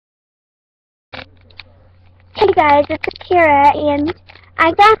Hey guys, it's Akira, and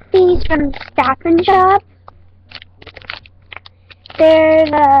I got these from Stop and Shop. They're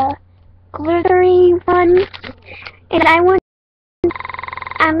the glittery ones, and I'm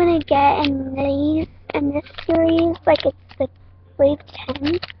gonna get in this series, like it's the wave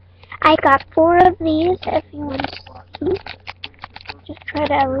 10. I got 4 of these, if you want to see. Just try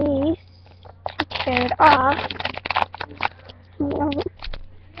to at least tear it off.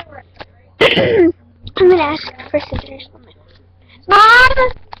 I'm gonna ask for scissors. Mom!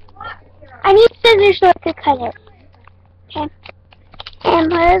 I need scissors so I can cut it. Okay.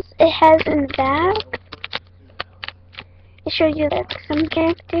 And it has in the back, it shows you like some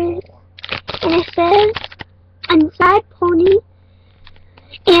characters. And it says, inside pony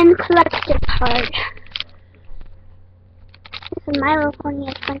and collector card. This is My Little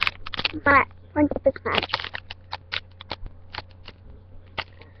Pony and Friendship Match.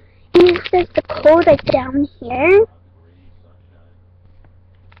 And it says the code is down here.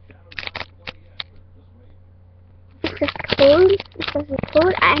 It says code. It says the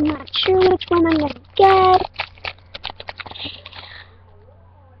code. I'm not sure which one I'm gonna get.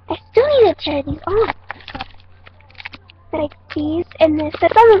 I still need to try these on. Like these, and it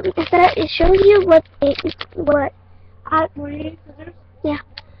shows you one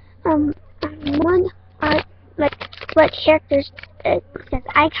art, like what characters it says.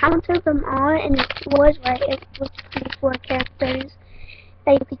 I counted them all, and it was right. It was 24 characters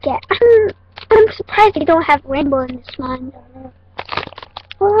that you could get. I'm surprised they don't have rainbow in this one.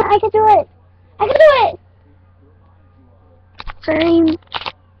 Oh, I can do it! I can do it! Sorry.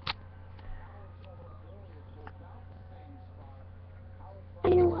 I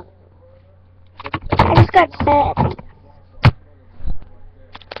just got set.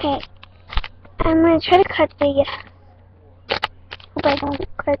 Okay. I'm gonna try to cut the. Hope I don't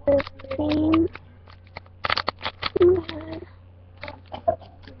cut the screen.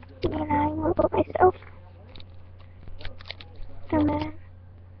 And I won't put myself. And then.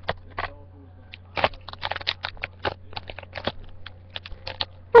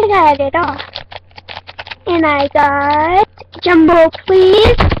 I got it off. And I got Jumbo,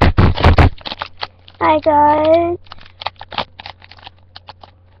 please. I got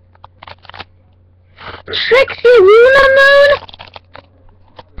Trixie Luna Moon.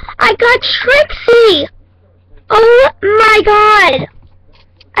 I got Trixie. Oh my god.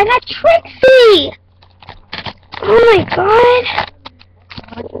 I got Trixie. Oh my god.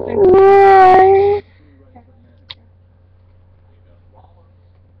 What?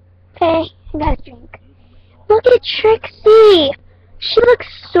 Okay, I got a drink. Look at Trixie. She looks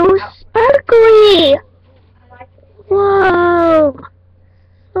so sparkly. Whoa.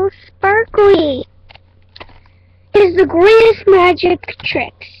 So sparkly. It is the greatest magic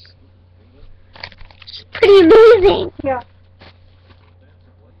tricks. It's pretty amazing. Yeah.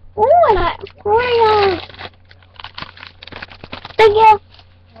 Oh, I got Oreos. Thank you.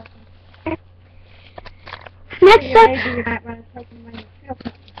 Next up.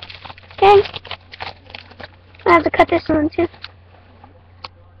 Okay. I have to cut this one too.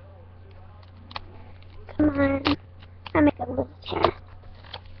 Come on. I'll make a little tear.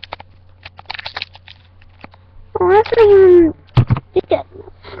 Oh, that's not even good.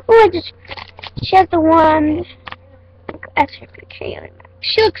 Oh, she has the one extra picture.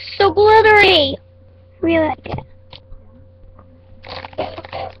 She looks so glittery. I really like it.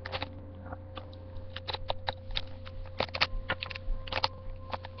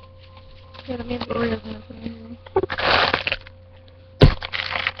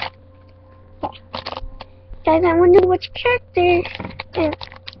 Guys, I wonder which character is here.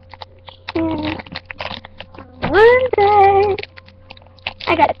 I wonder.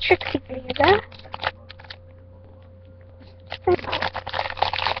 I got a Trixie for you, though.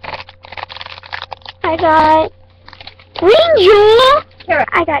 I got Green Jewel. Kara,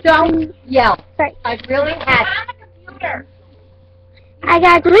 I got don't yell. Sorry. I really had it. I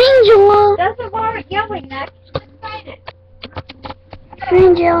got Green Jewel. Doesn't worry, yelling that. She's excited.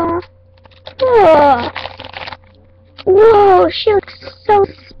 Green Jewel. Whoa. Whoa, she looks so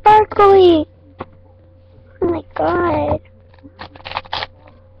sparkly. Oh my god.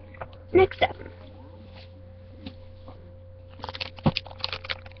 Next up.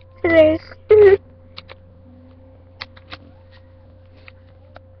 So there's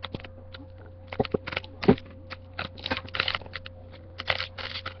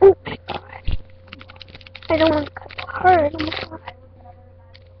oh my god. I don't want to cut the heart. Oh my god.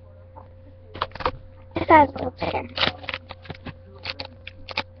 This has a little tear.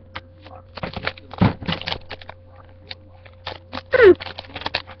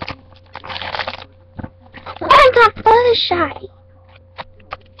 not Fluttershy.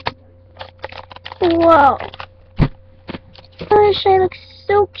 Whoa. Fluttershy looks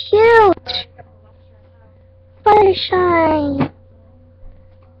so cute. Fluttershy.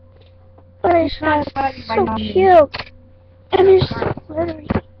 Fluttershy is so cute. And it's so glittery.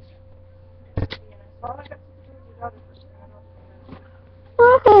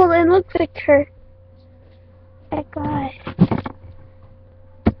 Oh, it looks like her. Oh my god.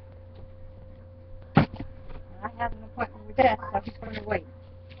 I have an appointment with this, so he's going to wait.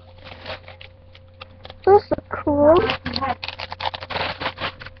 Those look cool.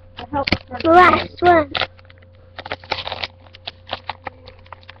 The The last one.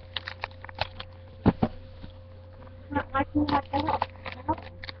 Not like you have to help.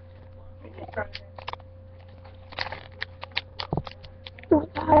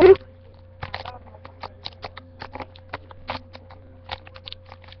 Okay.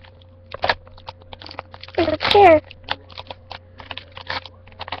 There's a chair.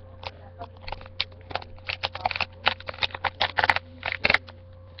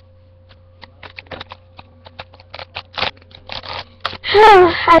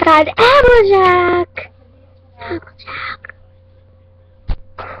 Oh, I got Applejack. Applejack.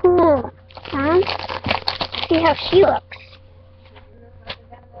 Cool. Huh? See how she looks.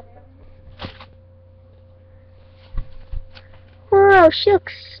 Oh, she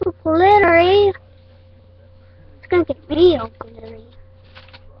looks so glittery. It's gonna get real glittery.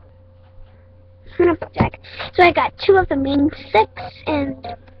 Applejack. So I got 2 of the main 6,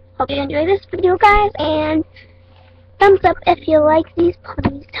 and hope you enjoy this video, guys, and thumbs up if you like these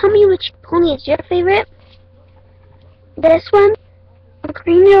ponies. Tell me which pony is your favorite. This one, the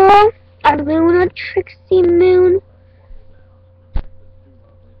Green Girl, our Luna, Trixie Moon,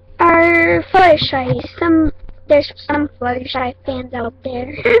 our Fluttershy. There's some Fluttershy fans out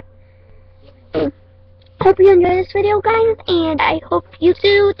there. Hope you enjoy this video, guys, and I hope you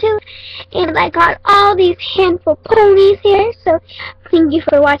do too. And I got all these handful ponies here, so thank you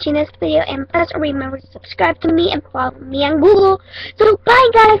for watching this video, and please remember to subscribe to me and follow me on Google. So